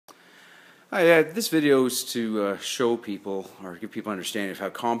Hi, this video is to show people or give people an understanding of how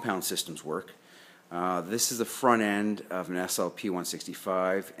compound systems work. This is the front end of an SLP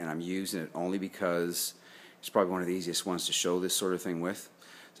 165, and I'm using it only because it's probably one of the easiest ones to show this sort of thing with.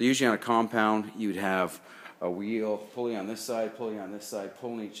 So usually on a compound you would have a wheel pulling on this side, pulling on this side,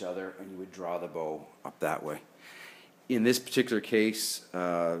 pulling each other, and you would draw the bow up that way. In this particular case,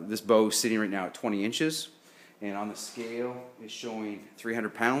 this bow is sitting right now at 20 inches, and on the scale it's showing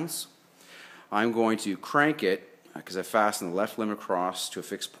 300 pounds. I'm going to crank it because I fasten the left limb across to a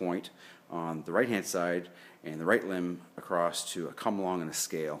fixed point on the right hand side and the right limb across to come along in a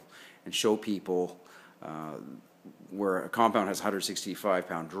scale, and show people where a compound has 165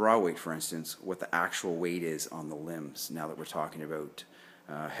 pound draw weight, for instance, what the actual weight is on the limbs now that we're talking about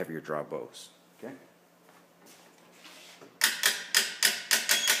heavier draw bows. Okay?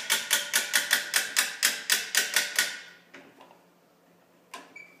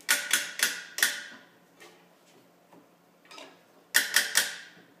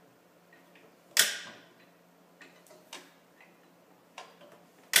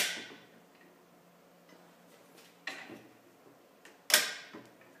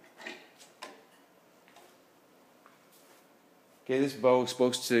 Okay, this bow is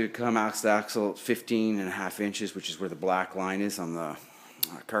supposed to come axle at 15.5 inches, which is where the black line is on the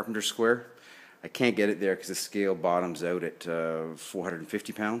carpenter square. I can't get it there because the scale bottoms out at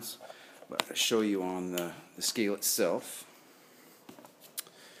 450 pounds. But I'll show you on the scale itself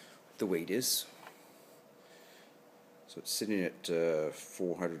what the weight is. So it's sitting at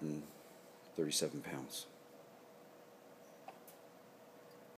 437 pounds.